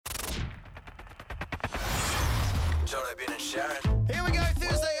Jono, Ben and Sharyn. Here we go,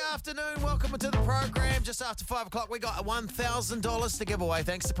 Thursday afternoon. Welcome to the program. Just after 5 o'clock, we got $1,000 to give away.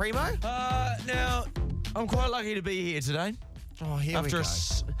 Thanks to Primo. Now, I'm quite lucky to be here today. Oh, here After we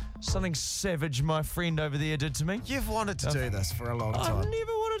go. Something savage my friend over there did to me. You've wanted to do this for a long I time.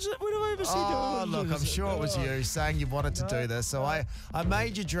 never wanted to. When have I ever said Oh, look, I'm sure it was you saying you wanted to do this. So I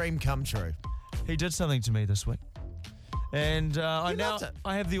made your dream come true. He did something to me this week. And I loved it.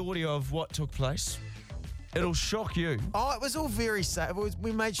 have the audio of what took place. It'll shock you. Oh, it was all very safe.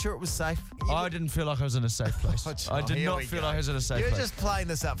 We made sure it was safe. I didn't feel like I was in a safe place. Oh, I did here not we feel go. like I was in a safe You're place. just playing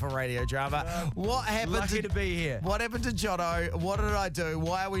this up for radio drama. What happened Lucky to be here. What happened to Jono? What did I do?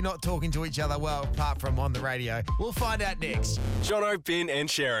 Why are we not talking to each other? Well, apart from on the radio. We'll find out next. Jono, Ben and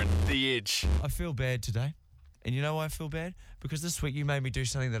Sharyn, The Edge. I feel bad today. And you know why I feel bad? Because this week you made me do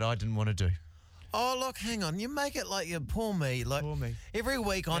something that I didn't want to do. Oh, look, hang on. You make it like you poor me. Like Poor me. every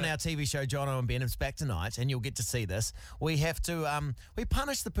week on our TV show, Jono and Ben, it's back tonight, and you'll get to see this. We have to we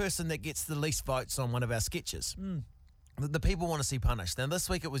punish the person that gets the least votes on one of our sketches. The people want to see punished. Now, this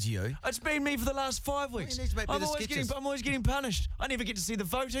week it was you. It's been me for the last 5 weeks. you need to make better sketches. I'm always getting punished. I never get to see the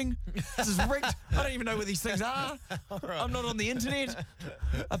voting. This is rigged. I don't even know where these things are. I'm not on the internet.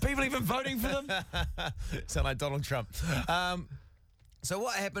 Are people even voting for them? Sound like Donald Trump. So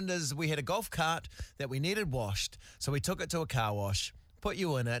what happened is we had a golf cart that we needed washed, so we took it to a car wash, put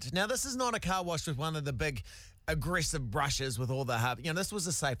you in it. Now, this is not a car wash with one of the big aggressive brushes with all the this was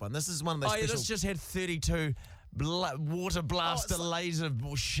a safe one. This is one of those special... This just had 32 water blaster laser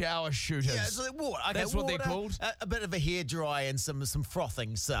shower shooters. Yeah, it's like water. Okay, That's what they're water, called? A bit of a hairdryer and some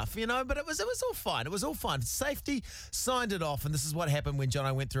frothing stuff, you know, but it was all fine. It was all fine. Safety signed it off, and this is what happened when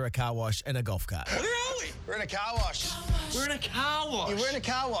Jono went through a car wash in a golf cart. Where are we? We're in a car wash. We're in a car wash. Yeah, we're in a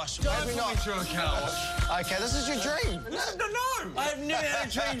car wash. Don't Maybe put me not. through a car wash. Okay, this is your dream. No. I have never had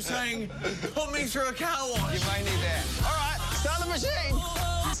a dream saying, put me through a car wash. You may need that. All right, start the machine.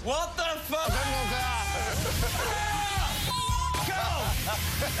 What the fuck? One more car.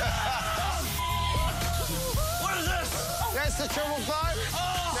 What is this? That's the triple flow.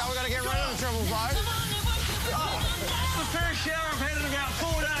 Now we're going to get rid of the triple flow. The first shower I've had in about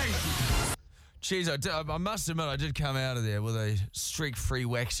 4 days. Jeez, I must admit, I did come out of there with a streak-free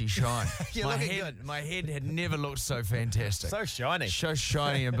waxy shine. You're looking good. My head had never looked so fantastic. So shiny. So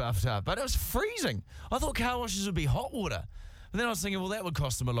shiny and buffed up. But it was freezing. I thought car washes would be hot water. But then I was thinking, well, that would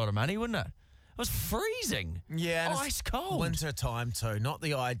cost them a lot of money, wouldn't it? It was freezing. Yeah. And Ice cold. Winter time too. Not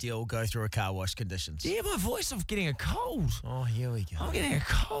the ideal go through a car wash conditions. Yeah, my voice, I'm getting a cold. Oh, here we go. I'm getting a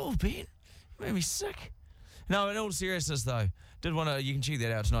cold, Ben. You made me sick. No, in all seriousness, though, you can check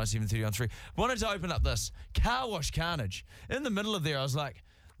that out tonight, 7:30 on 3. Wanted to open up this car wash carnage. In the middle of there, I was like,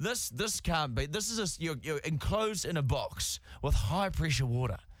 this can't be. This is you're enclosed in a box with high-pressure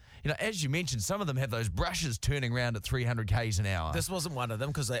water. You know, as you mentioned, some of them have those brushes turning around at 300 k's an hour. This wasn't one of them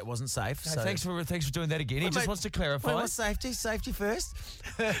because that wasn't safe. No, So thanks for doing that again. He just wants to clarify. Well, safety first.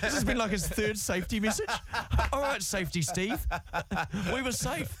 This has been like his third safety message. All right, safety Steve. We were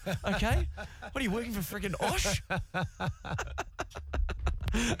safe, okay? What are you working for friggin' Osh?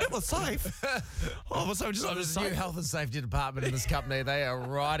 It was safe. Oh, well, so just I was There's a new safe. health and safety department in this company. They are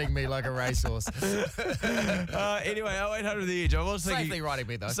riding me like a racehorse. Anyway, 0800 The Edge. I was thinking... Safely riding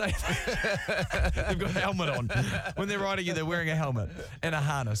me, though. They've got a helmet on. When they're riding you, they're wearing a helmet and a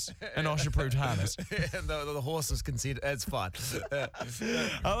harness, an OSHA-approved harness. And the horses can see it. It's fine.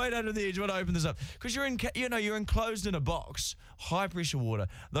 0800 The Edge. Want to open this up because you're enclosed in a box, high pressure water.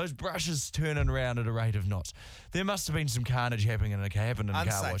 Those brushes turning around at a rate of knots. There must have been some carnage happening in a car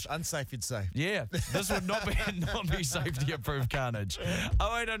wash. Unsafe, you'd say. Yeah, this would not be safety approved carnage.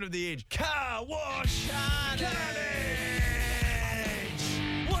 0800 The Edge. Car wash carnage.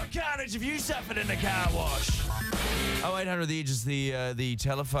 What carnage have you suffered in a car wash? 0800 The Edge is the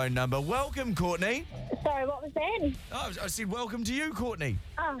telephone number. Welcome, Courtney. Sorry, what was that? Oh, I said welcome to you, Courtney.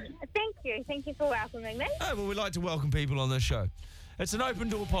 Oh, thank you. Thank you for welcoming me. Oh, well, we like to welcome people on this show. It's an open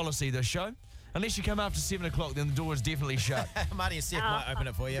door policy, this show. Unless you come after 7 o'clock, then the door is definitely shut. Marty and Seth might open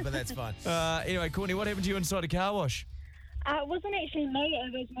it for you, but that's fine. Anyway, Courtney, what happened to you inside a car wash? It wasn't actually me,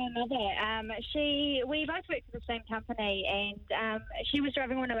 it was my mother. We both work for the same company, and she was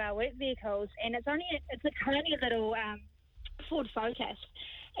driving one of our work vehicles, and it's a tiny little Ford Focus.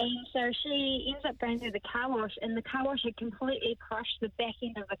 And so she ends up going through the car wash, and the car wash had completely crushed the back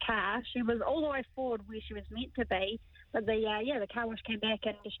end of the car. She was all the way forward where she was meant to be, but the car wash came back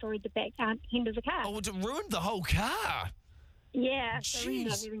and destroyed the back end of the car. Oh, it ruined the whole car. Yeah, so we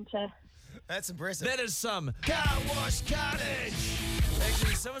ended up Jeez. having to... That's impressive. That is some car wash carnage.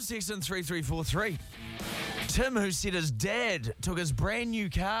 Actually, someone's texting 3343. Tim, who said his dad took his brand new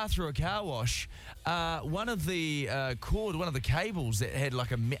car through a car wash. One of the one of the cables that had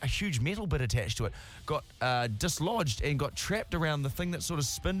like a huge metal bit attached to it got dislodged and got trapped around the thing that sort of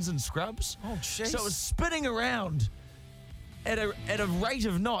spins and scrubs. Oh, jeez. So it was spinning around at a rate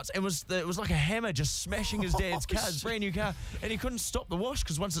of knots, and it was like a hammer just smashing his dad's car, his brand new car, and he couldn't stop the wash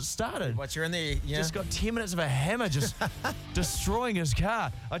because once it started, What, you're in there? Yeah. just got 10 minutes of a hammer just destroying his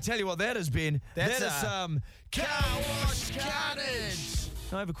car. I tell you what that has been. That's That is some car wash carnage.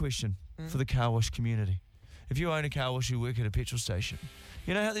 I have a question for the car wash community. If you own a car wash, you work at a petrol station,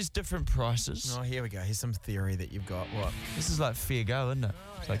 you know how there's different prices? Oh, here we go. Here's some theory that you've got. What? This is like fair go, isn't it?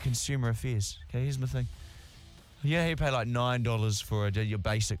 It's like consumer affairs. Okay, here's my thing. You know how you pay like $9 for your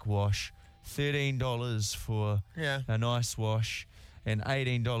basic wash, $13 for Yeah. a nice wash, and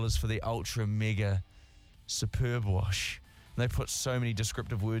 $18 for the ultra mega superb wash. And they put so many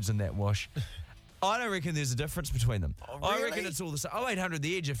descriptive words in that wash. I don't reckon there's a difference between them. Oh, I really? reckon it's all the same. 0800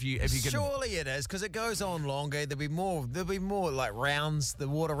 the edge if you can. Surely it is, because it goes on longer. There'll be more like rounds. The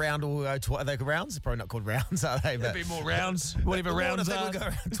water round will go are they rounds? They're probably not called rounds, are they? There'll be more rounds. Whatever The water rounds thing are. will go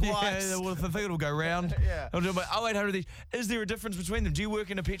around twice. Yeah, the thing will go round. Yeah. I'm talking about 0800 the edge. Is there a difference between them? Do you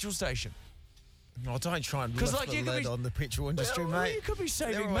work in a petrol station? Oh, don't try and 'Cause, lift like, the you could lid be- on the petrol industry, Well, mate. you could be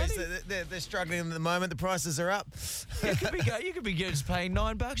saving They're money. always- They're struggling at the moment. The prices are up. You could be just paying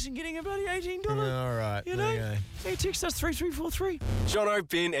 $9 and getting about $18. All right. You there know? you go. Hey, text us 3343. Jono,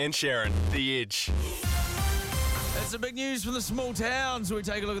 Ben and Sharyn, The Edge. That's the big news from the small towns. We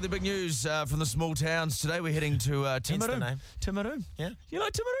take a look at the big news from the small towns. Today we're heading to the Timaru. name. Timaru. Yeah. You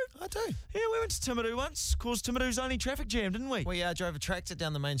like Timaru? I do. Yeah, we went to Timaru once. Caused Timaru's only traffic jam, didn't we? We drove a tractor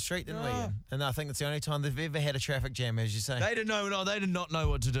down the main street, didn't we? Oh. And I think it's the only time they've ever had a traffic jam, as you say. They did not know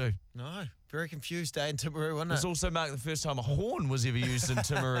what to do. No. Very confused day in Timaru, wasn't This it? also marked the first time a horn was ever used in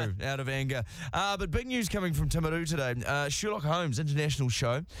Timaru out of anger. But big news coming from Timaru today. Sherlock Holmes International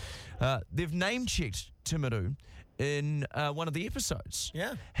Show. They've name-checked Timaru in one of the episodes.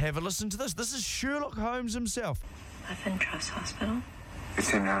 Yeah. Have a listen to this. This is Sherlock Holmes himself. Life and Trust Hospital.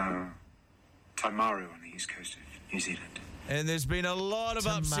 It's in Taimaru on the east coast of New Zealand. And there's been a lot of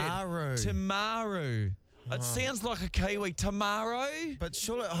upset. Timaru. It sounds like a Kiwi. Tamaru. But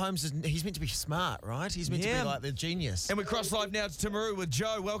Sherlock Holmes, he's meant to be smart, right? He's meant to Yeah. be like the genius. And we cross live now to Timaru with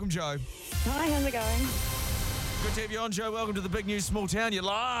Joe. Welcome, Joe. Hi, how's it going? Good to have you on, Joe. Welcome to the big news small town. You're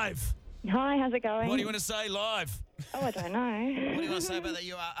live. Hi, how's it going? What do you want to say live? Oh, I don't know. What do you want to say about that?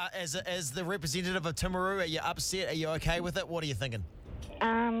 You are, as the representative of Timaru, are you upset? Are you okay with it? What are you thinking?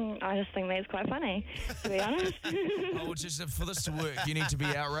 I just think that's quite funny, to be honest. Oh, well, just for this to work, you need to be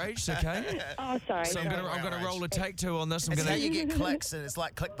outraged, okay? Oh, sorry. So I'm gonna roll a take two on this. It's how you get clicks, and it's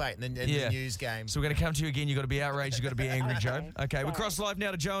like clickbait in the news game. So we're going to come to you again. You've got to be outraged. You've got to be angry, Joe. Okay, we're Sorry. cross live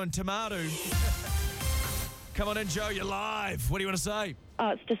now to Joe and Tamaru. Come on in, Joe. You're live. What do you want to say? Oh,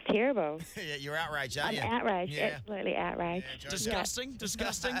 it's just terrible. Yeah, you're outraged, aren't I'm you? outraged, Yeah. absolutely outraged. Disgusting.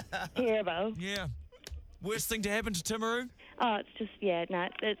 Disgusting. Terrible. Yeah. Worst thing to happen to Timaru? Oh, it's just, no,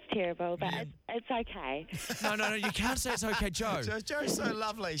 it's terrible, but it's okay. No. You can't say it's okay, Joe. Joe's so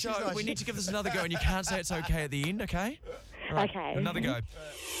lovely. She's Joe, like- we need to give this another go, and you can't say it's okay at the end, okay? Right, Okay. Another go.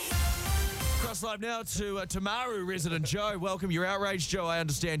 Cross live now to Tamaru resident Joe. Welcome. You're outraged, Joe. I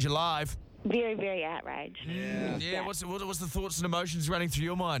understand you're live. Very, very outraged. Yeah. What's the thoughts and emotions running through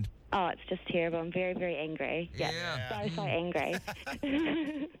your mind? Oh, it's just terrible. I'm very, very angry. Yeah. So angry.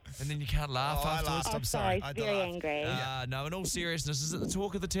 And then you can't laugh Oh, I afterwards. laughed. Oh, I'm sorry. sorry, I very laughed. angry. No, in all seriousness, is it the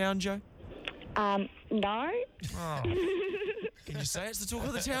talk of the town, Joe? No. Oh. Can you say it's the talk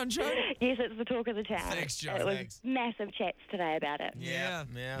of the town, Joe? Yes, it's the talk of the town. Thanks, Jo, It was thanks. massive chats today about it. Yeah.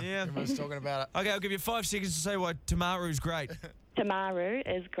 Everyone's talking about it. Okay, I'll give you 5 seconds to say why Tamaru's great. Tamaru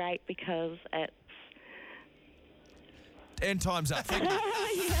is great because it's... And time's up. Thank you.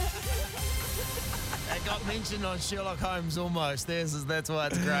 It got mentioned on Sherlock Holmes almost. That's why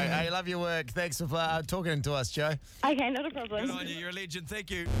it's great. Hey, love your work. Thanks for talking to us, Joe. Okay, not a problem. Good on you. You're a legend. Thank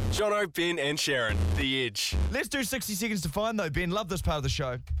you. Jono, Ben and Sharyn, The Edge. Let's do 60 seconds to find, though, Ben. Love this part of the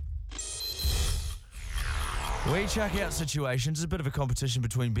show. We chuck out situations. It's a bit of a competition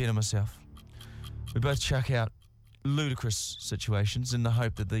between Ben and myself. We both chuck out ludicrous situations in the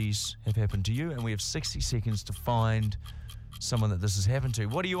hope that these have happened to you, and we have 60 seconds to find someone that this has happened to.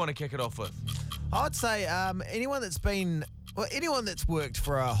 What do you want to kick it off with? I'd say anyone that's worked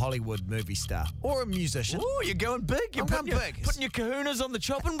for a Hollywood movie star or a musician. Oh, you're going big. You're I'm going big. Putting your kahunas on the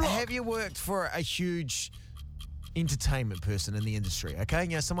chopping block. Have you worked for a huge entertainment person in the industry, okay? You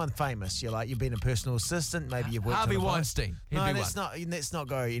know, someone famous. You've been a personal assistant. Maybe you've worked Harvey on a boat. Weinstein. He'd No, be let's not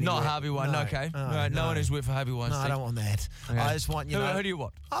go anywhere. Not Harvey Weinstein. Okay. No one who's worked for Harvey No, Weinstein. I don't want that. Okay. I just want, Who do you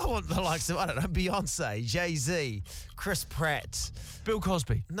want? I want the likes of, I don't know, Beyonce, Jay-Z, Chris Pratt. Bill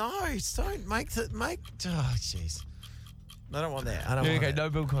Cosby. No, don't make. Oh, jeez. I don't want that. I don't Yeah, want okay, that. no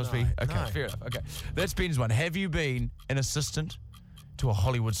Bill Cosby. No, Okay, no. fair enough. Okay. That's Ben's one. Have you been an assistant to a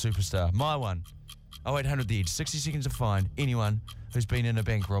Hollywood superstar? My one. 0800 The Edge. 60 seconds to find anyone who's been in a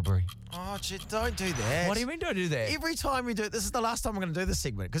bank robbery. Oh, don't do that. What do you mean don't do that? Every time you do it, this is the last time I'm going to do this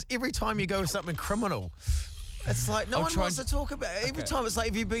segment, because every time you go with something criminal, it's like no I'll one try wants and- to talk about it. Every time it's like,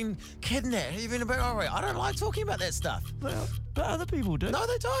 have you been kidnapped? Have you been a bank robbery? I don't like talking about that stuff. Well, but other people do. No,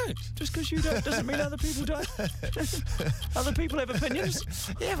 they don't. Just because you don't doesn't mean other people don't. Other people have opinions.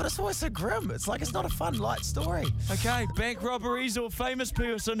 Yeah, but it's always so grim. It's like it's not a fun, light story. Okay, bank robberies or famous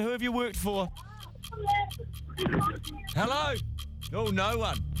person, who have you worked for? Hello? Oh, no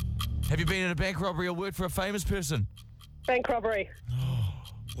one. Have you been in a bank robbery or worked for a famous person? Bank robbery.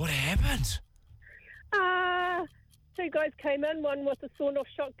 What happened? Two guys came in, one with a sawn-off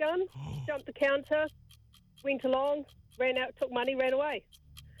shotgun, jumped the counter, went along, ran out, took money, ran away.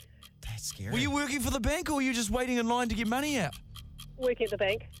 That's scary. Were you working for the bank or were you just waiting in line to get money out? Working at the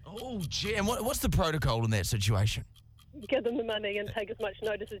bank. Oh, gee. And what's the protocol in that situation? Give them the money and take as much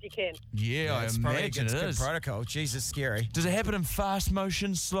notice as you can. Yeah, I it's probably imagine against it good is. protocol. Jesus, scary. Does it happen in fast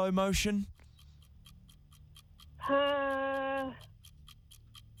motion, slow motion?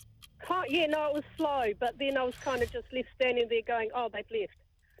 Yeah, no, it was slow, but then I was kind of just left standing there going, oh, they've left.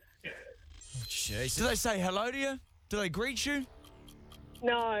 Jeez. Do they say hello to you? Do they greet you?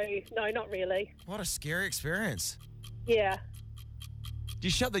 No, not really. What a scary experience. Yeah. Do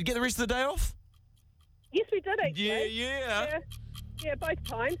you get the rest of the day off? Yes, we did actually. Yeah. Yeah, both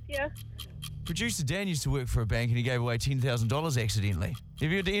times, yeah. Producer Dan used to work for a bank and he gave away $10,000 accidentally.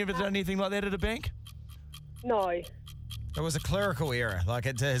 Have you ever done anything like that at a bank? No. It was a clerical error, like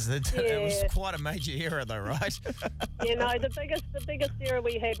it is. It was Yeah. quite a major error, though, right? Yeah, no, the biggest error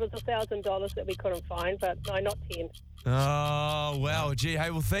we had was $1,000 that we couldn't find, but no, not 10. Oh, wow. Gee, hey,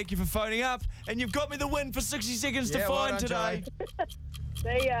 well, thank you for phoning up. And you've got me the win for 60 seconds to Yeah, well find done, today.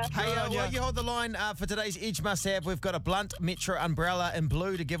 See ya. Hey, while you hold the line for today's Edge Must Have, we've got a Blunt Metro umbrella in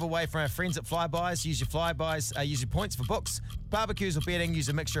blue to give away from our friends at Flybuys. Use your Flybuys, use your points for books, barbecues or betting. Use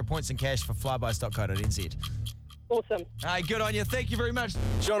a mixture of points and cash for flybuys.co.nz. Awesome. Hey, good on you. Thank you very much.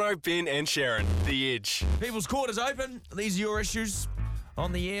 Jono, Ben and Sharyn, The Edge. People's Court is open. These are your issues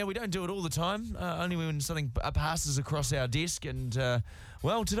on the air. We don't do it all the time, only when something passes across our desk. And,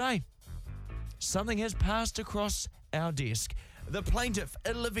 well, today, something has passed across our desk. The plaintiff,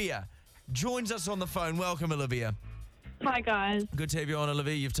 Olivia, joins us on the phone. Welcome, Olivia. Hi, guys. Good to have you on,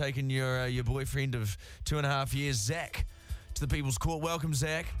 Olivia. You've taken your boyfriend of 2.5 years, Zach, to the People's Court. Welcome,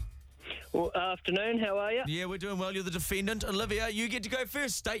 Zach. Well, afternoon, how are you? Yeah, we're doing well. You're the defendant. Olivia, you get to go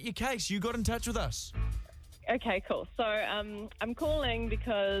first. State your case. You got in touch with us. Okay, cool. So I'm calling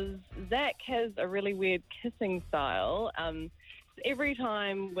because Zach has a really weird kissing style. Every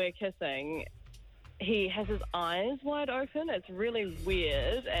time we're kissing, he has his eyes wide open. It's really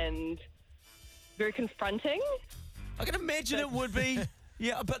weird and very confronting. I can imagine it would be.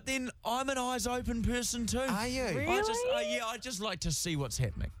 Yeah, but then I'm an eyes open person too. Are you? Really? I just like to see what's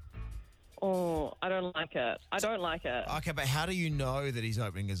happening. Oh, I don't like it. I don't like it. Okay, but how do you know that he's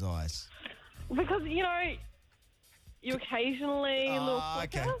opening his eyes? Because, you you occasionally a little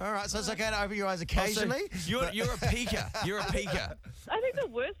Okay. flicker. All right, so it's okay to open your eyes occasionally? You're a peeker. You're a peeker. I think the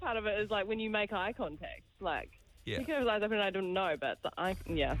worst part of it is, when you make eye contact. Yeah. He could have his eyes open and I don't know, but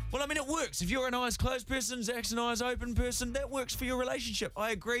yeah. Well, I mean, it works. If you're an eyes closed person, Zach's an eyes open person, that works for your relationship.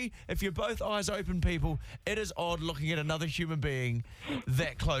 I agree. If you're both eyes open people, it is odd looking at another human being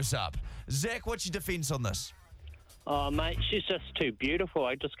that close up. Zach, what's your defence on this? Oh, mate, she's just too beautiful.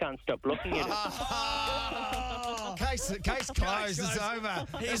 I just can't stop looking at her. Case closed. It's over.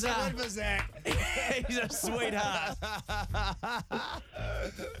 He's It's a win for Zach. He's a sweetheart.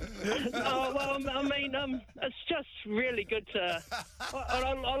 Oh, well, I mean, it's just really good to...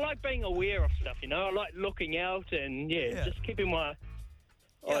 I like being aware of stuff, I like looking out and, just keeping my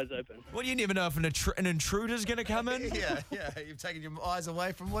eyes open. Well, you never know if an intruder's going to come in. Yeah. You've taken your eyes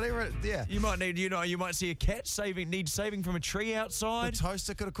away from whatever. You might need, you might see a cat need saving from a tree outside. The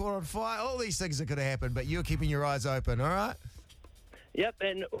toaster could have caught on fire. All these things that could have happened, but you're keeping your eyes open, all right? Yep,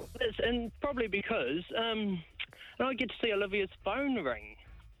 and probably because I get to see Olivia's phone ring.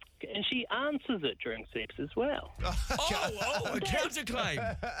 And she answers it during sex as well. A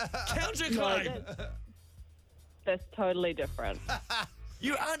counterclaim. Counterclaim. That's totally different.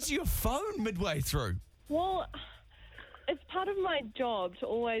 You answer your phone midway through. Well, it's part of my job to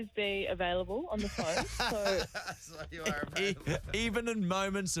always be available on the phone. So So you are available. Even in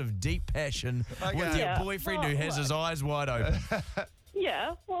moments of deep passion with your Yeah. boyfriend who Well, has his eyes wide open.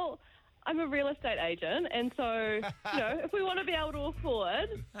 yeah, well, I'm a real estate agent, and so if we want to be able to afford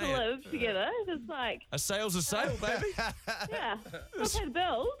to Hey, live together, it's like, A sale's a sale, baby. yeah, we'll pay the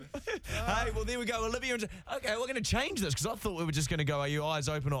bills. Hey, well, there we go. Olivia. Okay, we're going to change this because I thought we were just going to go, are you eyes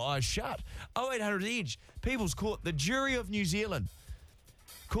open or eyes shut? 0800 EDGE, People's Court, the jury of New Zealand.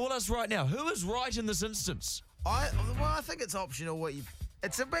 Call us right now. Who is right in this instance? I think it's optional what you.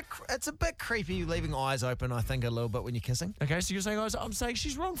 It's a bit creepy leaving eyes open. I think a little bit when you're kissing. Okay, so you're saying I'm saying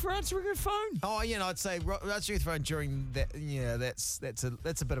she's wrong for answering her phone. Oh, I'd say answer your phone during that. Yeah, that's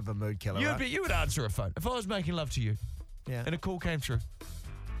a bit of a mood killer. Right? You would answer a phone if I was making love to you, Yeah. and a call came through.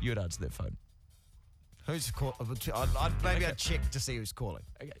 You would answer that phone. Who's call? I'd check to see who's calling.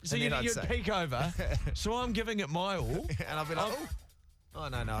 Okay, so And then you'd I'd say- peek over. So I'm giving it my all. And I'll be like, oh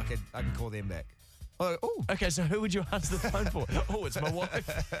no, I can call them back. Oh, Okay, so who would you answer the phone for? Oh, it's my wife.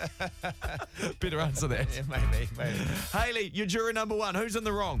 Better answer that. yeah, maybe. Hayley, you're juror number one. Who's in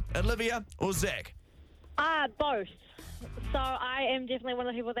the wrong? Olivia or Zach? Both. So I am definitely one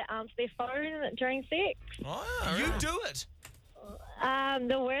of the people that answer their phone during sex. Oh, You do it.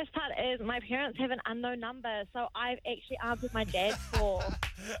 The worst part is my parents have an unknown number, so I've actually answered my dad's call.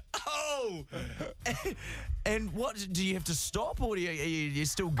 Oh! And what, do you have to stop or you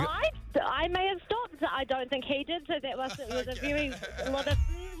still good? I may have stopped. I don't think he did, so that was a lot of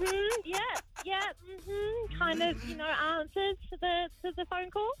kind of answers to the phone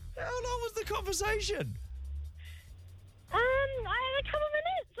call. How long was the conversation? I had a couple of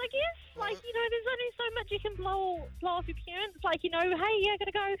minutes, I guess. There's only so much you can blow off your parents. Hey, yeah,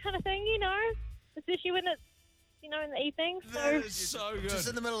 gotta go, kind of thing. Especially when it's in the evening. That is so good. Just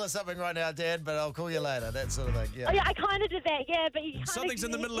in the middle of something right now, Dad, but I'll call you later. That sort of thing. Yeah. Oh yeah, I kind of did that. Yeah, but you kind of Something's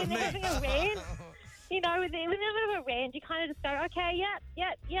in the middle of when me. they're having a rant. When they're having a rant, you kind of just go, okay, yeah,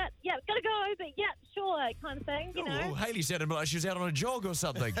 gotta go, but yeah, sure, kind of thing. Oh, Hayley sounded like she was out on a jog or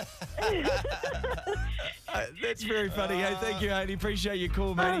something. That's very funny. Hey, thank you, Hayley. Appreciate your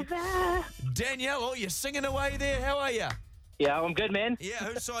call, mate. Danielle, you're singing away there. How are you? Yeah, I'm good, man. Yeah,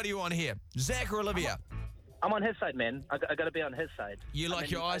 whose side are you on here? Zach or Olivia? I'm on his side, man. I got to be on his side. You like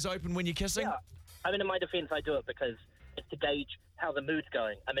your eyes open when you're kissing? Yeah. In my defense, I do it because it's to gauge how the mood's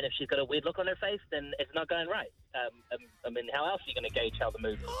going. If she's got a weird look on her face, then it's not going right. How else are you going to gauge how the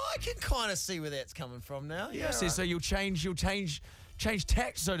mood is? Oh, I can kind of see where that's coming from now. Yeah, so you'll change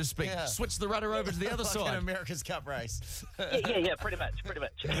tact, so to speak. Yeah. Switch the rudder over to the other like side. an America's Cup race. Yeah, pretty much.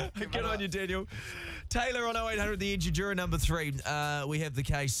 Good on you, Daniel. Taylor on 0800 The Edge, juror number 3. We have the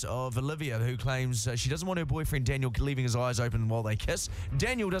case of Olivia, who claims she doesn't want her boyfriend Daniel leaving his eyes open while they kiss.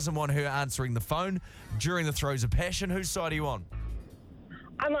 Daniel doesn't want her answering the phone during the throes of passion. Whose side are you on?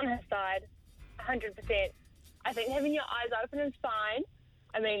 I'm on his side, 100%. I think having your eyes open is fine.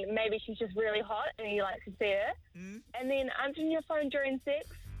 Maybe she's just really hot and he likes to see her. And then answering your phone during sex,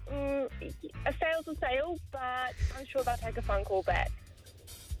 a sale's a sale, but I'm sure they'll take a phone call back.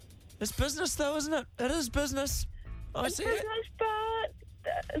 It's business, though, isn't it? It is business. It's business, but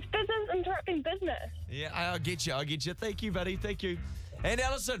it's business interrupting business. Yeah, I get you. Thank you, buddy. Thank you. And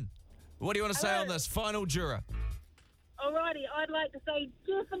Alison, what do you want to say on this? Final juror. Alrighty, I'd like to say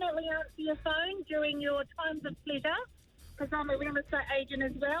definitely answer your phone during your times of pleasure, because I'm a real estate agent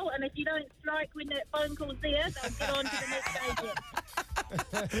as well, and if you don't strike when that phone call's there, they'll get on to the next agent.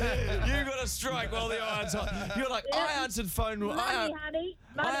 You got a strike while the iron's hot. You're like, I answered phone. Money, honey.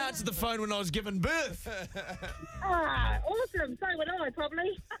 Money. I answered the phone when I was giving birth. Awesome. So would I,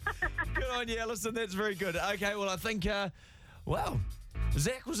 probably. Good on you, Alison. That's very good. Okay, well, I think,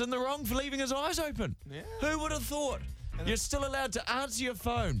 Zach was in the wrong for leaving his eyes open. Yeah. Who would have thought? You're still allowed to answer your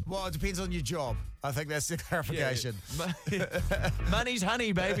phone. Well, it depends on your job. I think that's the clarification. Money's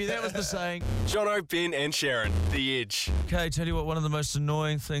honey, baby. That was the saying. Jono, Ben and Sharyn, The Edge. Okay, tell you what one of the most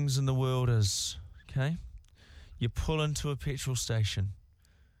annoying things in the world is, okay? You pull into a petrol station.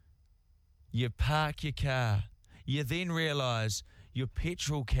 You park your car. You then realise your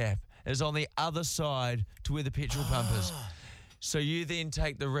petrol cap is on the other side to where the petrol pump is. So you then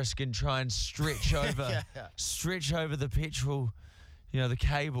take the risk and try and stretch over the petrol, the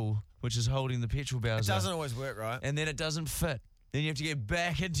cable which is holding the petrol bowser. It doesn't always work, right? And then it doesn't fit. Then you have to get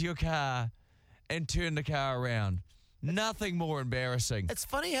back into your car and turn the car around. Nothing more embarrassing. It's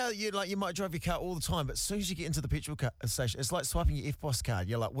funny how you might drive your car all the time, but as soon as you get into the petrol station, it's like swiping your FBOS card.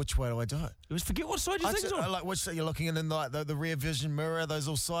 You're like, which way do I do it? You just forget what side your thing's on. Like which you're looking in, the rear vision mirror, those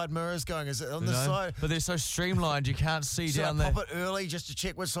all side mirrors going. Is it on this side? But they're so streamlined, you can't see So down I there. pop it early just to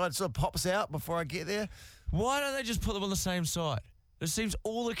check which side sort of pops out before I get there. Why don't they just put them on the same side? It seems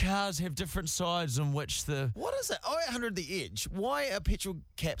all the cars have different sides on which the... What is it? 0800 The Edge. Why are petrol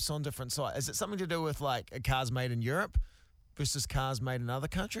caps on different sides? Is it something to do with like cars made in Europe versus cars made in other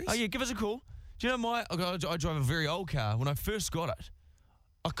countries? Oh, yeah, give us a call. Do you know I drive a very old car. When I first got it,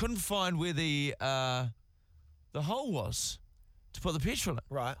 I couldn't find where the hole was to put the petrol in.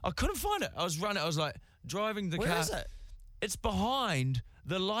 Right. I couldn't find it. I was like driving the car. Where is it? It's behind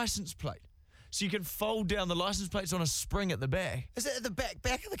the license plate. So you can fold down the license plates on a spring at the back. Is it at the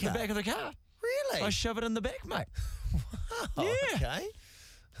back of the car? The back of the car. Really? I shove it in the back, mate. Wow. Yeah. Okay.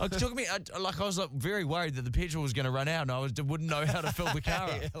 It took me, I was like very worried that the petrol was going to run out and I wouldn't know how to fill the car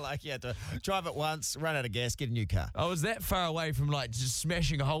up. Yeah, like you had to drive it once, run out of gas, get a new car. I was that far away from like just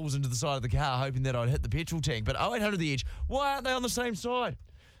smashing holes into the side of the car hoping that I'd hit the petrol tank. But 0800 The Edge, why aren't they on the same side?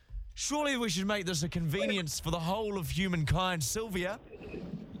 Surely we should make this a convenience for the whole of humankind. Sylvia?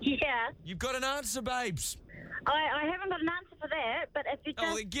 Yeah. You've got an answer, babes. I haven't got an answer for that, but if you just...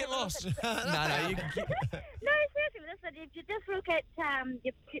 Oh, then get lost. No, you can get... No, seriously, listen, if you just look at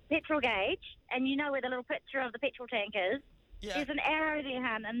your petrol gauge and you know where the little picture of the petrol tank is, there's an arrow there,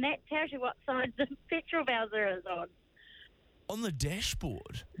 hun, and that tells you what side the petrol bowser is on. On the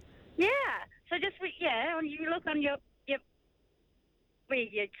dashboard? Yeah. So just, when you look on your where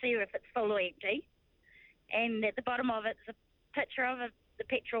you see if it's full or empty, and at the bottom of it's a picture of the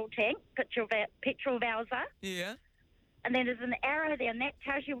petrol tank, petrol bowser. Yeah. And then there's an arrow there, and that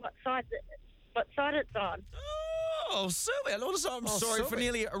tells you what side it's on. Oh, Sylvia, I'm sorry for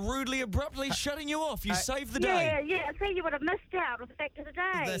nearly rudely, abruptly shutting you off. You saved the Yeah, day. yeah. I see you would have missed out with the fact of the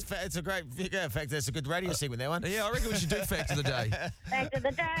day. It's a great fact. That's a good radio segment, that one. Yeah, I reckon we should do fact of the day. Fact of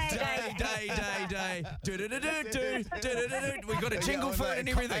the day. Day. We got a jingle for it and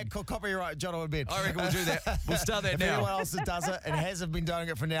everything. Copyright Jono and Ben. I reckon we'll do that. We'll start that if now. anyone else that does it and hasn't been doing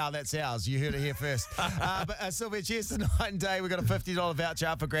it for now, that's ours. You heard it here first. But Sylvia, cheers to Night and Day. We've got a $50 voucher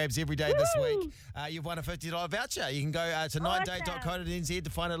up for grabs every day this week. You've won a $50 voucher. You can go to nightandday.co.nz to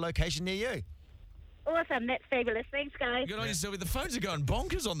find a location near you. Awesome. That's fabulous. Thanks, guys. Good on you, Sylvia. The phones are going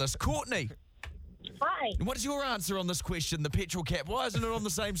bonkers on this. Courtney. Hi. What's your answer on this question, the petrol cap? Why isn't it on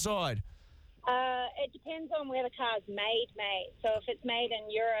the same side? It depends on where the car's made. So if it's made in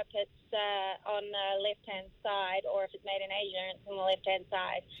Europe, it's on the left-hand side, or if it's made in Asia, it's on the left-hand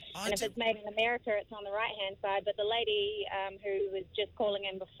side. And if it's made in America, it's on the right-hand side. But the lady who was just calling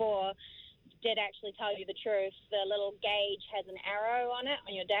in before did actually tell you the truth. The little gauge has an arrow on it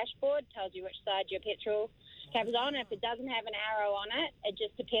on your dashboard, tells you which side your petrol cap is on. If it doesn't have an arrow on it, it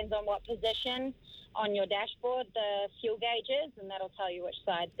just depends on what position on your dashboard the fuel gauge is, and that'll tell you which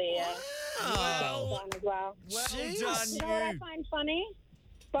side the is on as well. Well done, You know what I find funny?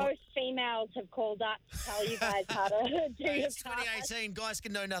 Both females have called up to tell you guys how to do your It's 2018. Guys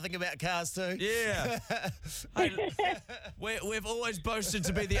can know nothing about cars too. Yeah. Hey, we've always boasted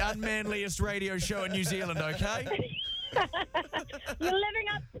to be the unmanliest radio show in New Zealand, okay? You're living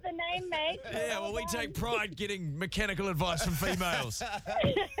up to the name, mate. Yeah, well, we take pride getting mechanical advice from females.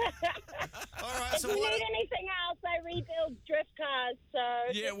 All right, If you need anything else, I rebuild drift cars, so...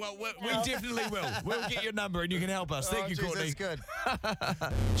 Yeah, well, we definitely will. We'll get your number and you can help us. Thank you, Courtney. That's good.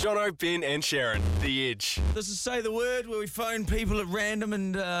 Jono, Ben and Sharyn, The Edge. This is Say the Word, where we phone people at random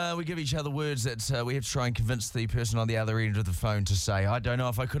and we give each other words that we have to try and convince the person on the other end of the phone to say. I don't know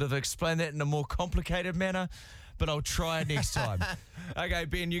if I could have explained that in a more complicated manner, but I'll try next time. Okay,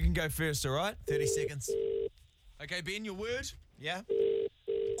 Ben, you can go first, all right? 30 seconds. Okay, Ben, your word? Yeah?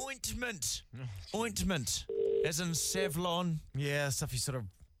 Ointment. Ointment. As in Savlon. Yeah, stuff you sort of...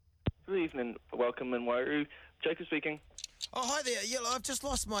 Good evening. Welcome in Wairau. Jacob speaking. Oh, hi there. Yeah, I've just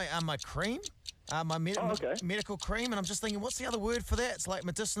lost my my cream, my medical cream, and I'm just thinking, what's the other word for that? It's like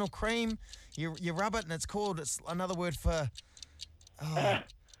medicinal cream. You rub it, and it's another word for...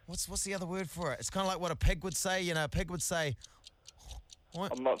 What's the other word for it? It's kind of like what a pig would say. You know, a pig would say...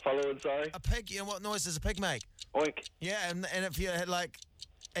 I'm not following, sorry. A pig, you know what noise does a pig make? Oink. Yeah, and if you had like...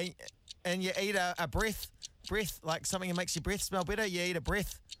 And you eat a breath, like something that makes your breath smell better, you eat a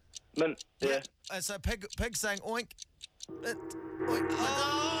breath. Mint, yeah. And so pig saying oink. Oink.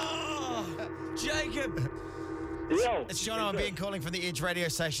 Oh, Jacob. Yo. It's Jono and Ben calling from the Edge radio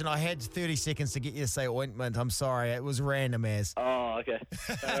station. I had 30 seconds to get you to say ointment. I'm sorry. It was random as. Oh, okay.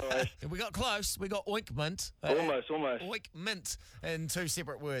 No worries. We got close. We got ointment. Almost. Ointment in two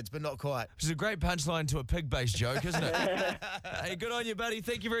separate words, but not quite. Which is a great punchline to a pig-based joke, isn't it? Hey, good on you, buddy.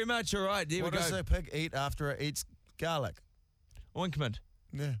 Thank you very much. All right, there what we go. What does a pig eat after it eats garlic? Ointment.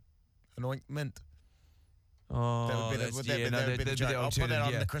 Yeah, an ointment. Oh, That would be that's- would yeah, that no, be the that'd be joke? the I'll put that on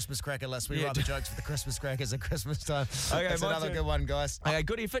alternative, the Christmas cracker list. We Yeah. write the jokes for the Christmas crackers at Christmas time. Okay, That's my another turn. good one, guys. Okay,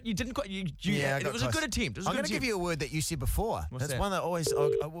 good effort. You didn't quite. Yeah, I it got was a close. good attempt. I'm going to give you a word that you said before. What's That's that? one that always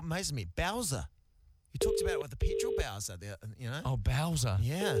amazes me. Bowser. You talked about it with the petrol Bowser, you know? Oh, Bowser.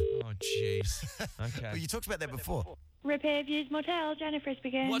 Yeah. Oh, jeez. Okay. Well, you talked about that before. Repair Views Motel, Jennifer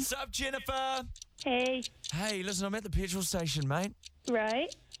speaking. What's up, Jennifer? Hey. Hey, listen, I'm at the petrol station, mate,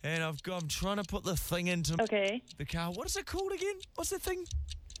 Right. and I'm trying to put the thing into the car. What is it called again? What's that thing?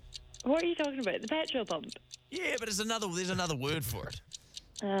 What are you talking about? The petrol pump? Yeah, but there's another word for it.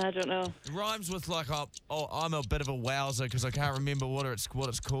 I don't know. It rhymes with like I'm a bit of a wowzer because I can't remember what it's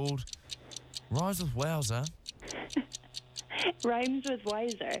called. Rhymes with wowzer. Rhymes with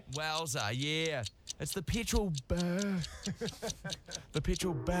wiser. Wowzer, yeah. It's the petrol bow. The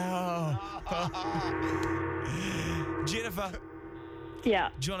petrol bow. Jennifer. Yeah.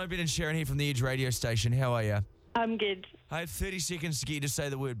 Jono, Ben and Sharyn here from the Edge radio station. How are you? I'm good. I have 30 seconds to get you to say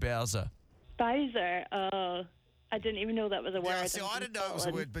the word Bowser. Bowser. Oh, I didn't even know that was a word. Yeah, see, I didn't know it was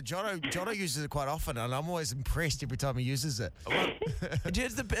a word, but Jono uses it quite often, and I'm always impressed every time he uses it.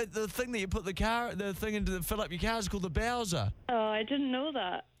 It's the thing that you put the thing into the fill up your car is called the Bowser. Oh, I didn't know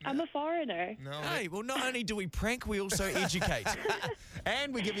that. I'm a foreigner. No. Hey, well, not only do we prank, we also educate.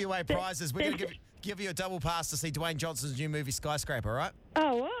 And we give you away prizes. We're going to give you a double pass to see Dwayne Johnson's new movie Skyscraper, all right?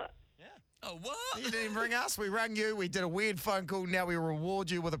 Oh, what? Oh, what? You didn't even ring us. We rang you. We did a weird phone call. Now we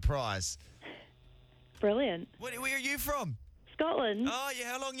reward you with a prize. Brilliant. Where are you from? Scotland. Oh,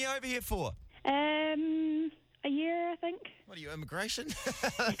 yeah. How long are you over here for? A year, I think. What are you, immigration?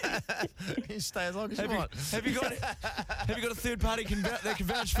 You stay as long as you Have you, want. have you got a third party that can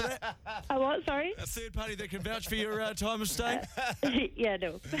vouch for that? A what, sorry? A third party that can vouch for your time of stay? Yeah,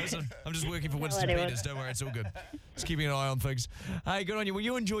 no. Listen, I'm just working for Winston anyone. Peters. Don't worry, it's all good. Just keeping an eye on things. Hey, good on you. Will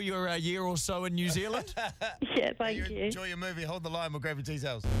you enjoy your year or so in New Zealand? Yeah, thank you. Enjoy your movie. Hold the line. We'll grab your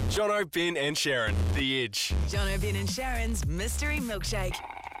details. Jono, Ben and Sharyn, The Edge. Jono, Ben and Sharon's Mystery Milkshake.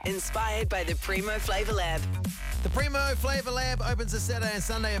 Inspired by the Primo Flavour Lab. The Primo Flavour Lab opens this Saturday and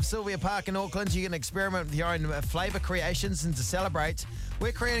Sunday at Sylvia Park in Auckland. You can experiment with your own flavour creations, and to celebrate,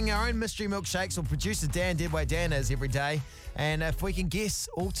 we're creating our own mystery milkshakes. Well, producer Dan Deadway Dan is every day. And if we can guess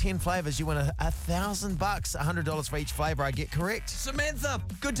all 10 flavours, you win $1,000, $100 for each flavour I get correct. Samantha,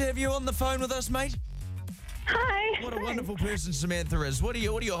 good to have you on the phone with us, mate. Hi. What a wonderful person Samantha is. What are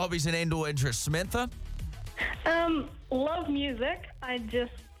your hobbies and/or interests, Samantha? Love music. I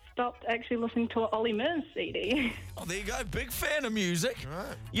just stopped actually listening to an Ollie Murs CD. Oh, there you go. Big fan of music.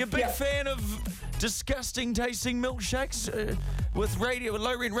 Right. You're a big fan of disgusting tasting milkshakes with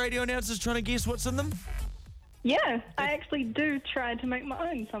low rent radio announcers trying to guess what's in them? Yeah, I actually do try to make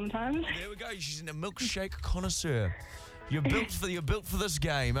my own sometimes. There we go. She's a milkshake connoisseur. You're built for this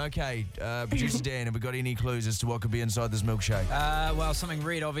game. Okay, producer Dan, have we got any clues as to what could be inside this milkshake? Well, something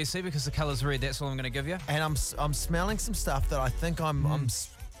red, obviously, because the colour's red. That's all I'm going to give you. And I'm smelling some stuff that I think I'm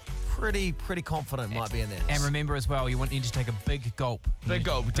pretty confident might be in there. And remember as well, you need to take a big gulp. Big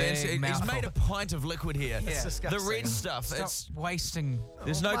gulp. Dan, Big he's mouthful. made a pint of liquid here. Yeah. It's disgusting. The red stuff. Stop It's wasting.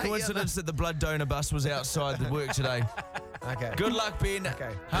 There's no mate, coincidence that the blood donor bus was outside the work today. Okay. Good luck, Ben.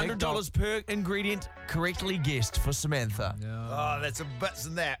 Okay. $100 per ingredient correctly guessed for Samantha. Oh, that's some bits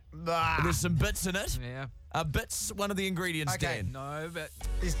in that. Ah. There's some bits in it. Yeah. Bits, one of the ingredients, Okay. Dan. No, but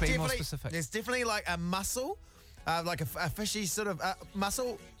There's be more definitely- specific. There's definitely like a mussel, like a fishy sort of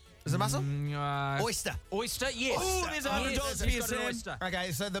mussel. Is it mussel? Oyster. Oyster, yes. Oh, there's $100 for you, Sam.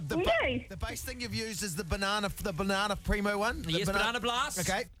 Okay, so the Yay. the base thing you've used is the banana Primo one. The Yes, banana blast.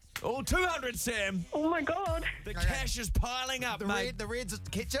 Okay. Oh, 200, Sam. Oh my god. The cash is piling up, mate. The red's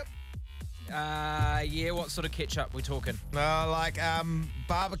ketchup. Yeah, what sort of ketchup we talking? Like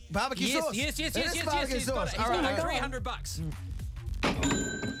barbecue Yes, sauce. yes. It is He's barbecue got sauce. it. He's All got right. $300.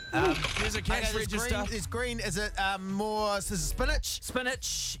 There's a cash Okay, register. there's green. Is it more? Is it spinach?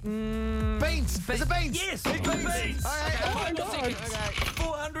 Spinach. Beans. Is it beans? Yes. Big beans. Okay. Oh my God.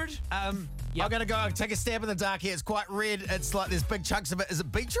 400. Yep. I'm going to go take a stab in the dark here. It's quite red. It's like there's big chunks of it. Is it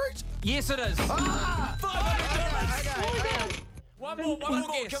beetroot? Yes, it is. Ah! $500. One more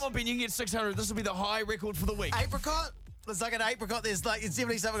guess. Come on, Ben. You can get 600. This will be the high record for the week. Apricot? There's like an apricot. It's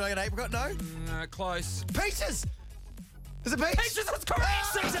definitely something like an apricot. No? Close. Peaches! Is it peaches? Peaches was correct.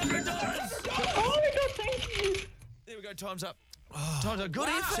 $600. Oh my god, thank you. There we go. Time's up. Time's up. Good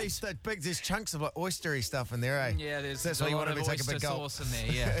effort. Jeez, that big, there's chunks of like oystery stuff in there, eh? Yeah, there's That's a why you lot wanted of to take a big oyster gulp. sauce in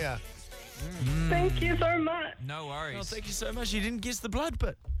there, yeah. Yeah. Thank you so much. No worries. Oh, thank you so much. You didn't guess the blood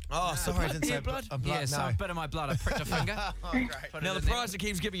bit. Oh, sorry, I didn't say blood. blood. Yeah, no. some bit of my blood. I pricked a finger. Oh, great. Put Now it the in there. prize it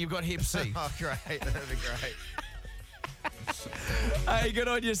keeps giving, you've got Hep C. Oh, great. That'd be great. Hey, good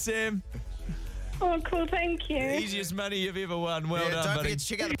on you, Sam. Oh, cool, thank you. Easiest money you've ever won. Well done, Don't buddy. forget to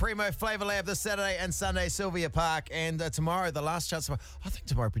check out the Primo Flavour Lab this Saturday and Sunday, Sylvia Park. And tomorrow, the last chance. I think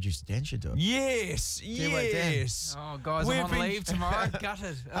tomorrow producer Dan should do it. Yes, yes. Oh, guys, We've I'm on been- leave tomorrow.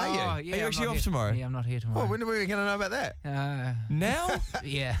 Gutted. Are you? Oh, Are yeah, you I'm actually not off here. tomorrow? Yeah, I'm not here tomorrow. Oh, when are we going to know about that? Now?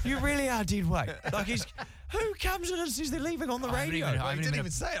 Yeah. You really are dead weight. Like who comes in and says they're leaving on the radio? I didn't even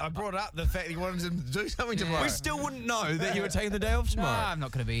say it. I brought up the fact that you wanted him to do something tomorrow. We still wouldn't know that you were taking the day off No, tomorrow. I'm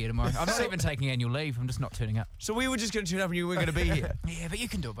not going to be here tomorrow. I'm not even taking annual leave. I'm just not turning up. So we were just going to turn up and you weren't going to be here. Yeah, but you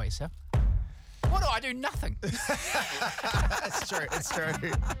can do it by yourself. What do I do? Nothing. It's true. It's true.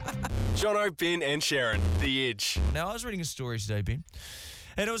 Jono, Ben and Sharyn, The Edge. Now, I was reading a story today, Ben,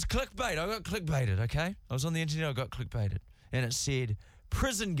 and it was clickbait. I got clickbaited, okay? I was on the internet, I got clickbaited. And it said,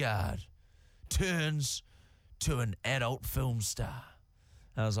 prison guard turns to an adult film star.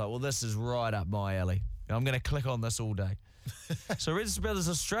 And I was like, well, this is right up my alley. I'm going to click on this all day. So I read this about this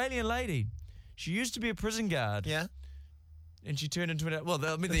Australian lady. She used to be a prison guard. Yeah. And she turned into an... Well, the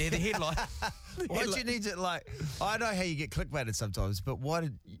headline... Why did you need to, I know how you get clickbaited sometimes, but why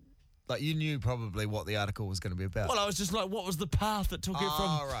did... you knew probably what the article was going to be about. Well, I was just like, what was the path that took her from...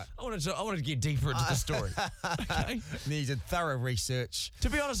 Oh, right. I wanted to get deeper into the story. Okay? Needed thorough research. To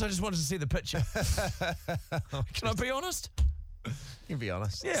be honest, I just wanted to see the picture. Can I be honest? You can be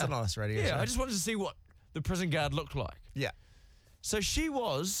honest. Yeah. It's an honest radio show. I just wanted to see what the prison guard looked like. Yeah. So she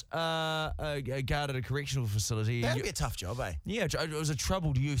was a guard at a correctional facility. That'd be a tough job, eh? Yeah, it was a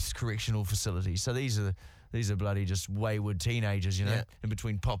troubled youth correctional facility. So these are bloody just wayward teenagers, you know, Yeah. in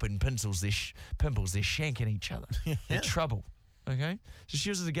between popping pimples, they're shanking each other. They're trouble. Okay, so she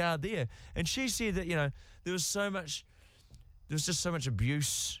was the guard there, and she said that there was just so much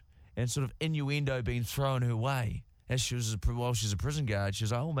abuse and sort of innuendo being thrown her way as while she's a prison guard. She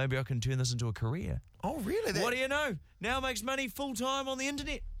was like, oh, maybe I can turn this into a career. Oh, really? What do you know? Now makes money full time on the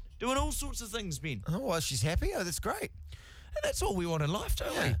internet, doing all sorts of things, Ben. Oh, well, she's happy. Oh, that's great. And that's all we want in life,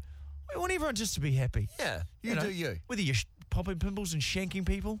 don't we? We want everyone just to be happy. Yeah, you do you. Whether you're popping pimples and shanking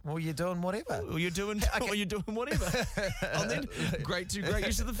people, or you're doing whatever, or you're doing whatever. And then great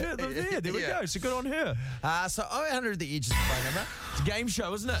use of the fair. There we go. So good on her. So 0800 The Edge is the phone number. It's a game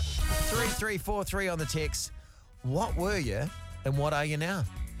show, isn't it? 3343 on the text. What were you and what are you now?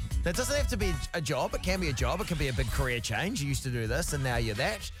 That doesn't have to be a job. It can be a job. It can be a big career change. You used to do this and now you're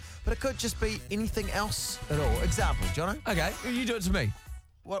that. But it could just be anything else at all. Example, Jono. Okay, you do it to me.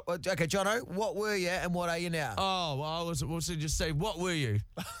 Okay, Jono, what were you and what are you now? Oh, well, I was also just say, what were you?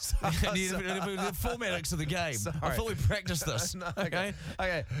 The formatics of the game. Sorry. I thought we practiced this. No, okay.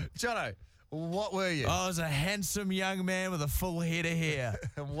 Okay, Jono, what were you? I was a handsome young man with a full head of hair.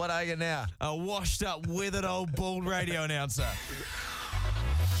 And what are you now? A washed up, weathered old bald radio announcer.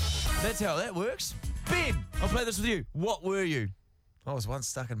 That's how that works. Ben, I'll play this with you. What were you? I was once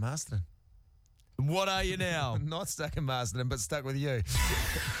stuck in Masterton. What are you now? Not stuck in Masterton, but stuck with you.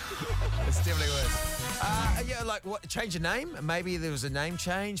 It's definitely worse. What? Change your name? Maybe there was a name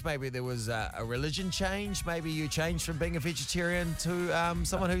change. Maybe there was a religion change. Maybe you changed from being a vegetarian to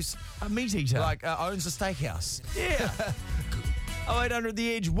someone who's a meat eater, owns a steakhouse. Yeah. 0800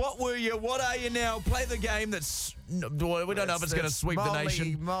 The Edge. What were you? What are you now? Play the game. We don't know if it's going to sweep the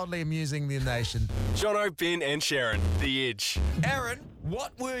nation. Mildly amusing the nation. Jono, Ben and Sharyn, The Edge. Aaron,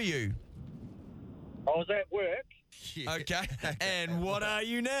 what were you? I was at work. Okay. And what are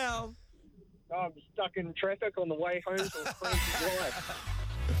you now? I'm stuck in traffic on the way home from Queen's Drive.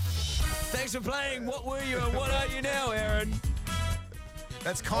 Thanks for playing. What were you and what are you now, Aaron?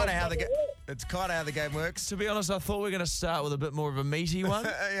 That's kind of how the game works. To be honest, I thought we were going to start with a bit more of a meaty one.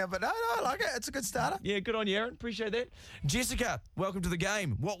 Yeah, but no, I like it. It's a good starter. Yeah, good on you, Aaron. Appreciate that. Jessica, welcome to the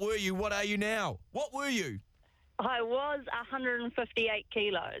game. What were you? What are you now? What were you? I was 158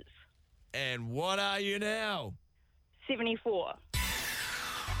 kilos. And what are you now? 74.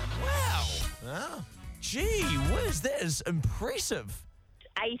 Wow. Oh. Gee whiz, that is impressive.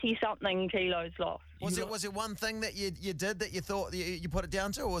 80-something kilos lost. Was it one thing that you did that you thought you put it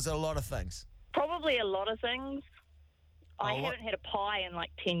down to, or was it a lot of things? Probably a lot of things. I haven't had a pie in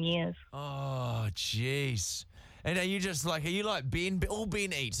like 10 years. Oh, jeez. And are you just like, Ben? All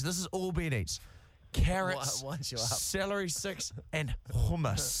Ben eats. This is all Ben eats. Carrots, Once you're up. celery sticks, and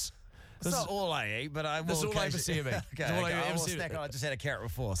hummus. It's not all I eat, but I will. This is all I ever see of me. Okay, I will snack on. I just had a carrot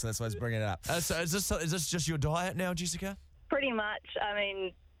before, so that's why I was bringing it up. So is this just your diet now, Jessica? Pretty much. I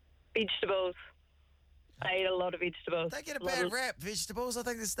mean, vegetables. I eat a lot of vegetables. They get a bad rap, vegetables. I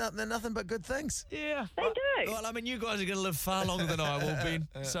think they're nothing but good things. Yeah. They do. Well, I mean, you guys are going to live far longer than I will, Ben.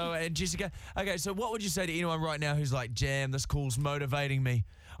 So, and Jessica, okay, so what would you say to anyone right now who's like, Jam, this call's motivating me.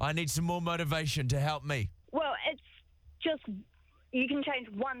 I need some more motivation to help me. Well, it's just, you can change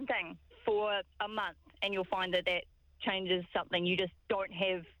one thing. for a month, and you'll find that changes something. You just don't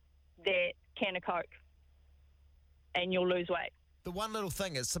have that can of Coke, and you'll lose weight. The one little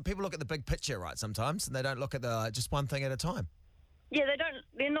thing is, some people look at the big picture, right, sometimes, and they don't look at just one thing at a time. Yeah,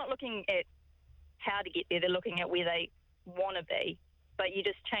 they're not looking at how to get there. They're looking at where they want to be. But you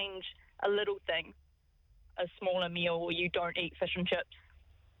just change a little thing, a smaller meal, or you don't eat fish and chips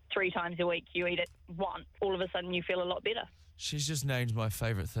 3 times a week. You eat it once. All of a sudden, you feel a lot better. She's just named my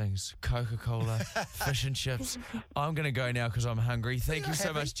favourite things. Coca-Cola, fish and chips. I'm going to go now because I'm hungry. Thank you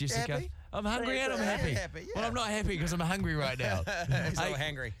so much, Jessica. I'm hungry and I'm happy. Well, I'm not happy because I'm hungry right now. He's all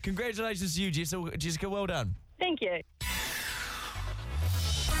hangry. Congratulations to you, Jessica. Well done. Thank you.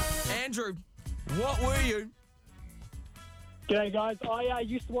 Andrew, what were you? G'day, guys. I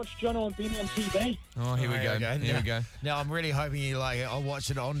used to watch Jono and Ben on TV. Oh, here we go. Here we go. Now, I'm really hoping you I'll watch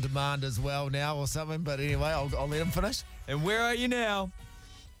it on demand as well now or something. But anyway, I'll let him finish. And where are you now?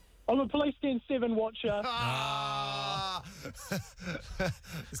 I'm a Police 10-7 watcher.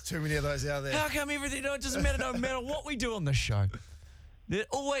 There's too many of those out there. How come everything, it doesn't matter no matter what we do on this show? It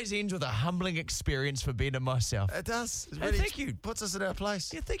always ends with a humbling experience for Ben and myself. It does. It Really thank you. Puts us in our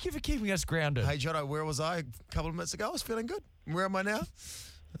place. Yeah, thank you for keeping us grounded. Hey, Jono, where was I a couple of minutes ago? I was feeling good. Where am I now?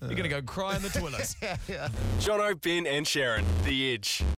 You're going to go cry in the toilets. yeah. Jono, Ben and Sharyn, The Edge.